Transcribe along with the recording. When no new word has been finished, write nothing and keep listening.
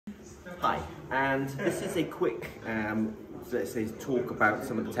Hi, and this is a quick, let's say, talk about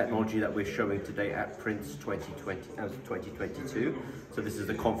some of the technology that we're showing today at Prinse'22. So this is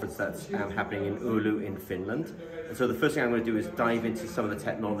a conference that's happening in Oulu in Finland. And so the first thing I'm going to do is dive into some of the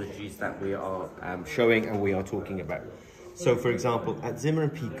technologies that we are showing and we are talking about. So for example, at Zimmer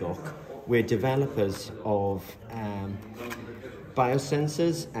and Peacock, we're developers of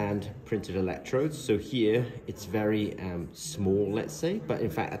biosensors and printed electrodes. So here it's very small, let's say, but in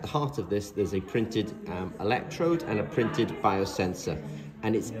fact at the heart of this there's a printed electrode and a printed biosensor,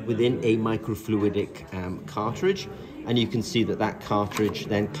 and it's within a microfluidic cartridge, and you can see that that cartridge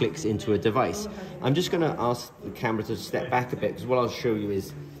then clicks into a device. I'm just going to ask the camera to step back a bit, because what I'll show you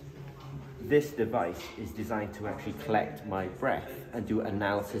is this device is designed to actually collect my breath and do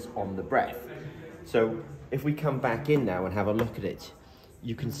analysis on the breath. So if we come back in now and have a look at it,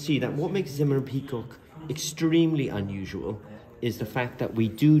 you can see that what makes Zimmer and Peacock extremely unusual is the fact that we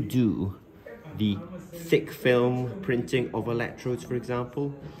do the thick film printing of electrodes, for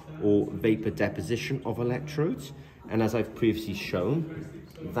example, or vapor deposition of electrodes. And as I've previously shown,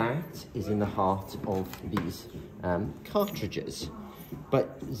 that is in the heart of these cartridges.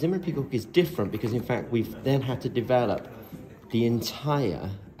 But Zimmer and Peacock is different because in fact we've then had to develop the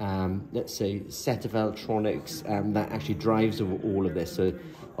entire let's say set of electronics that actually drives all of this. So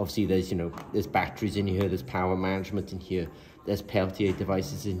obviously there's batteries in here, there's power management in here, there's Peltier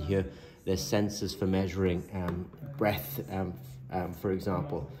devices in here, there's sensors for measuring breath, for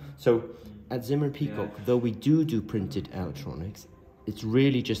example. So at Zimmer and Peacock, though we do printed electronics, it's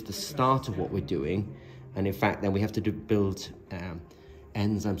really just the start of what we're doing. And in fact then we have to build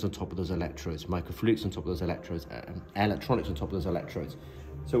enzymes on top of those electrodes, microfluidics on top of those electrodes, electronics on top of those electrodes.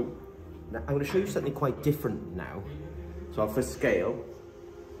 So now I'm going to show you something quite different now. So for scale,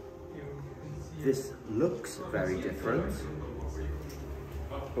 this looks very different,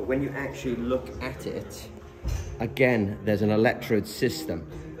 but when you actually look at it, again, there's an electrode system.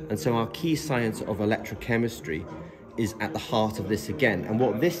 And so our key science of electrochemistry is at the heart of this again. And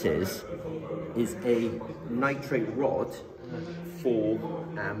what this is a nitrate rod for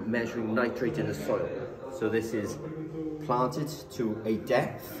measuring nitrate in the soil. So this is planted to a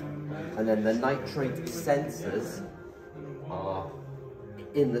depth, and then the nitrate sensors are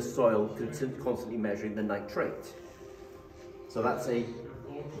in the soil constantly measuring the nitrate. So that's a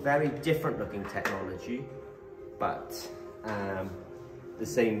very different looking technology, but the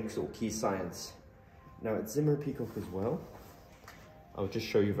same sort of key science. Now at Zimmer and Peacock as well, I'll just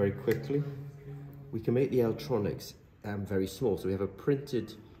show you very quickly. We can make the electronics very small. So we have a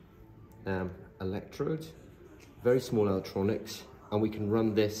printed electrode, very small electronics, and we can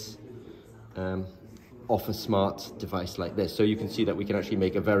run this off a smart device like this. So you can see that we can actually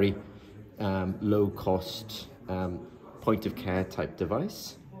make a very low cost point of care type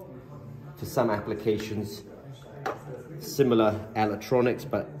device. For some applications, similar electronics,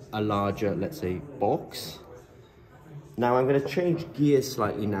 but a larger, let's say, box. Now I'm going to change gears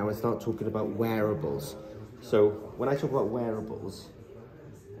slightly now and start talking about wearables. So when I talk about wearables,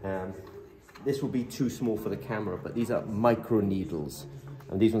 this will be too small for the camera, but these are micro needles.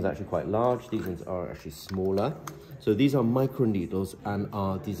 And these ones are actually quite large, these ones are actually smaller. So these are micro needles and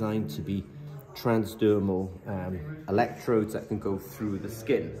are designed to be transdermal electrodes that can go through the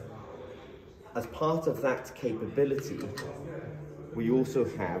skin. As part of that capability, we also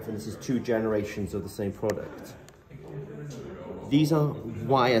have, and this is 2 generations of the same product, these are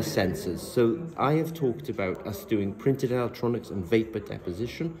wire sensors. So I have talked about us doing printed electronics and vapor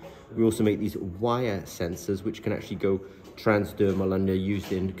deposition. We also make these wire sensors which can actually go transdermal and are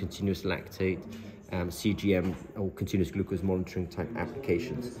used in continuous lactate, CGM or continuous glucose monitoring type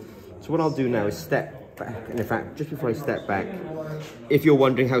applications. So what I'll do now is step back, and in fact just before I step back, if you're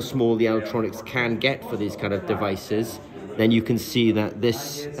wondering how small the electronics can get for these kind of devices, then you can see that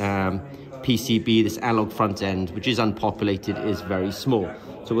this PCB, this analog front end, which is unpopulated, is very small.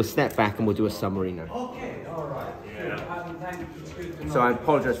 So we'll step back and we'll do a summary now. Okay, all right. So I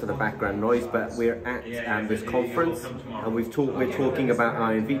apologize for the background noise, but we're at this conference and we're talking about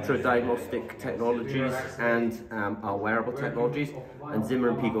our in vitro diagnostic technologies and our wearable technologies. And Zimmer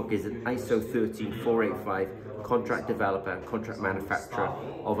and Peacock is an ISO 13485 contract developer and contract manufacturer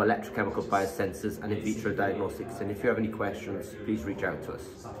of electrochemical biosensors and in vitro diagnostics. And if you have any questions, please reach out to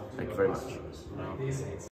us. Thank you very much.